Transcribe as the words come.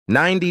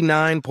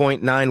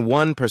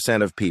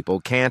99.91% of people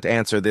can't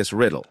answer this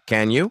riddle,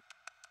 can you?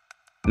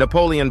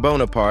 Napoleon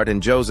Bonaparte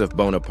and Joseph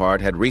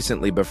Bonaparte had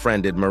recently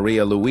befriended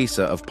Maria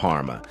Luisa of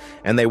Parma,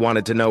 and they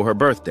wanted to know her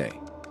birthday.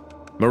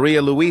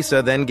 Maria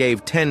Luisa then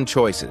gave 10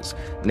 choices,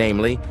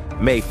 namely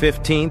May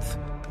 15th,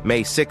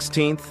 May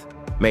 16th,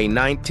 May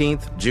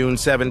 19th, June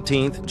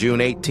 17th,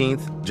 June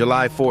 18th,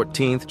 July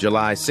 14th,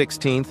 July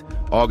 16th,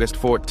 August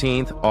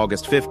 14th,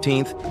 August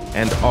 15th,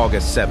 and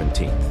August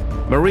 17th.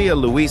 Maria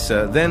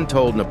Luisa then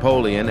told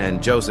Napoleon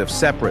and Joseph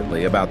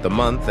separately about the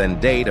month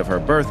and date of her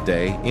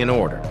birthday in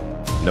order.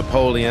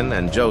 Napoleon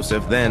and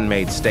Joseph then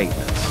made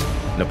statements.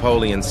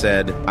 Napoleon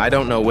said, "I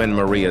don't know when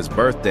Maria's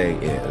birthday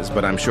is,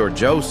 but I'm sure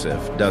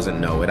Joseph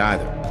doesn't know it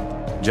either."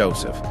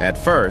 Joseph, "At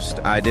first,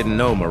 I didn't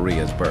know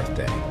Maria's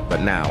birthday, but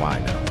now I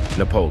know."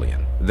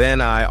 Napoleon, "Then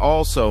I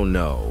also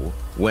know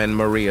when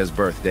Maria's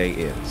birthday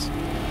is."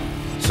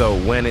 So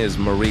when is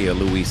Maria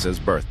Luisa's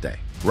birthday?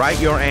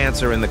 Write your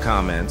answer in the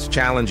comments.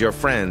 Challenge your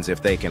friends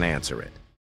if they can answer it.